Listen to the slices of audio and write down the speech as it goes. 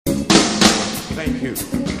Thank you.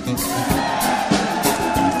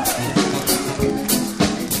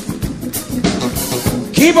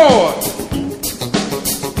 Keyboard.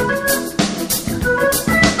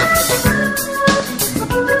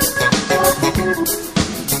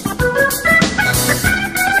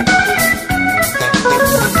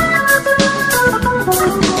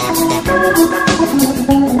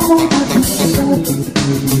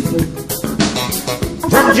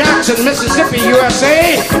 From Jackson, Mississippi,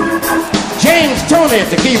 USA, James Tony at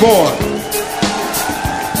the keyboard.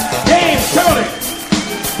 James Tony.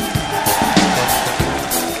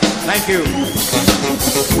 Thank you.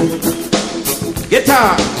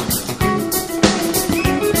 Guitar.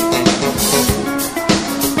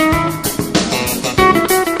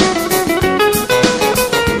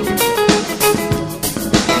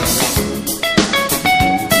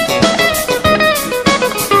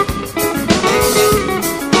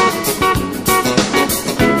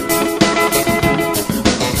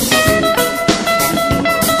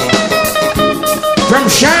 From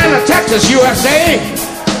China, Texas, USA,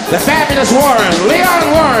 the fabulous Warren,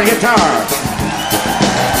 Leon Warren, guitar.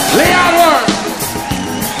 Leon Warren.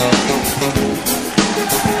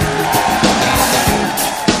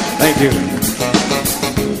 Thank you.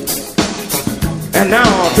 And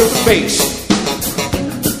now to the bass.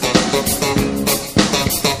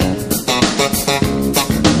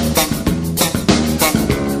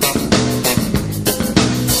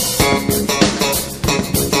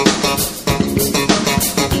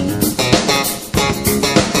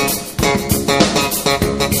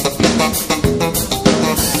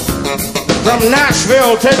 From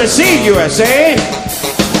Nashville, Tennessee, USA,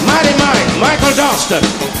 Mighty Mike, Michael Doston.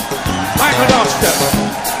 Michael Doston.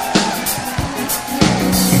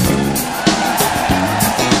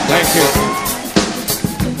 Thank you.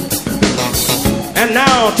 And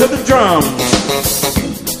now to the drums.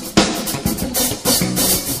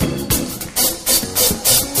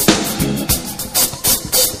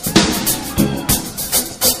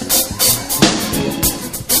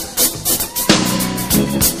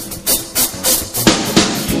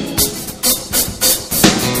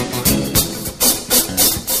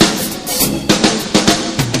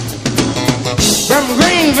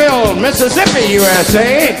 Mississippi,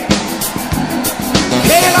 USA,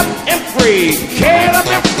 Caleb Emphrey,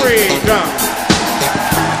 drum.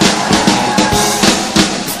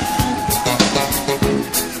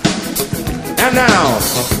 And now,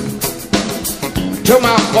 to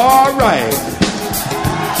my far right,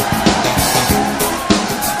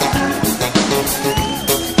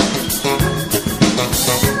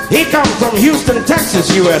 he comes from Houston, Texas,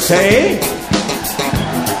 USA.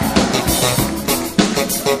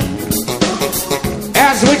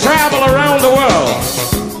 As we travel around the world,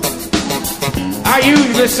 I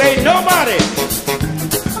usually say nobody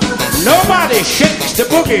shakes the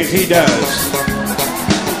boogies he does.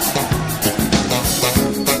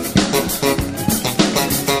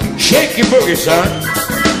 Shake your boogie, son.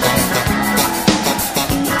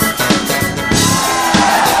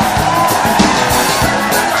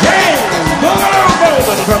 James Boogaloo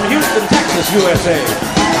Bolden from Houston, Texas, USA.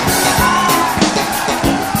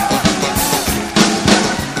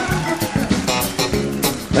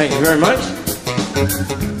 Thank you very much.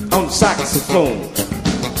 On saxophone.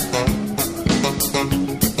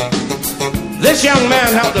 This young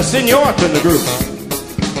man helped the señorita in the group.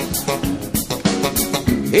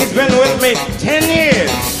 He's been with me 10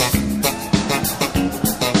 years.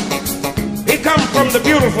 He comes from the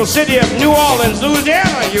beautiful city of New Orleans,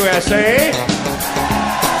 Louisiana, USA.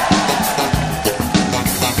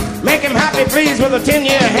 Make him happy, please, with a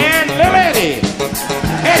 10-year hand, little Eddie.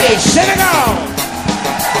 Eddie Senegal.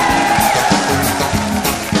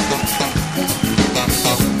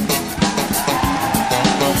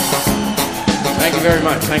 Thank you very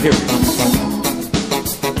much. Thank you.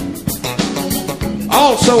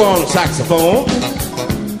 Also on saxophone,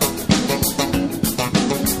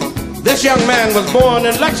 this young man was born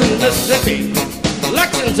in Lexington,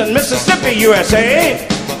 Mississippi, USA.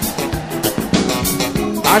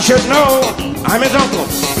 I should know I'm his uncle.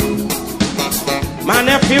 My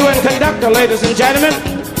nephew and conductor, ladies and gentlemen,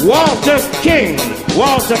 Walter King.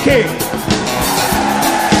 Walter King.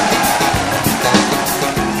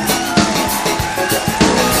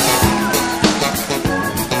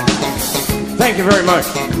 Thank you very much.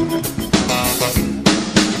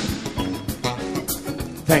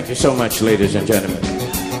 Thank you so much, ladies and gentlemen.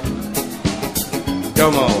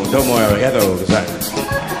 Domo arigato gozaimasu.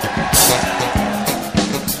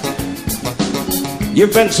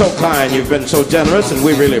 You've been so kind, you've been so generous, and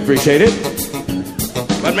we really appreciate it.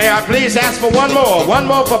 But may I please ask for one more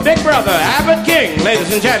for Big Brother, Abbott King, ladies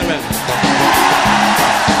and gentlemen.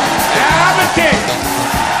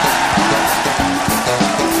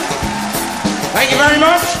 Thank you very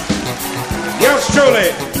much. Yours truly.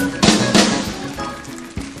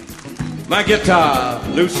 My guitar,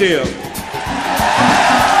 Lucille.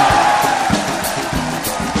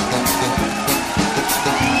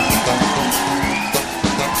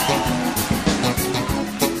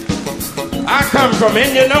 I come from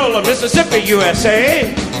Indianola, Mississippi,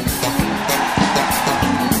 USA.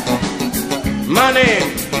 My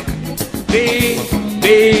name,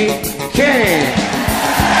 B.B. King.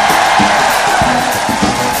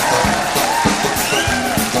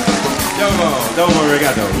 Domo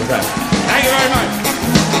arigato. Thank you very much.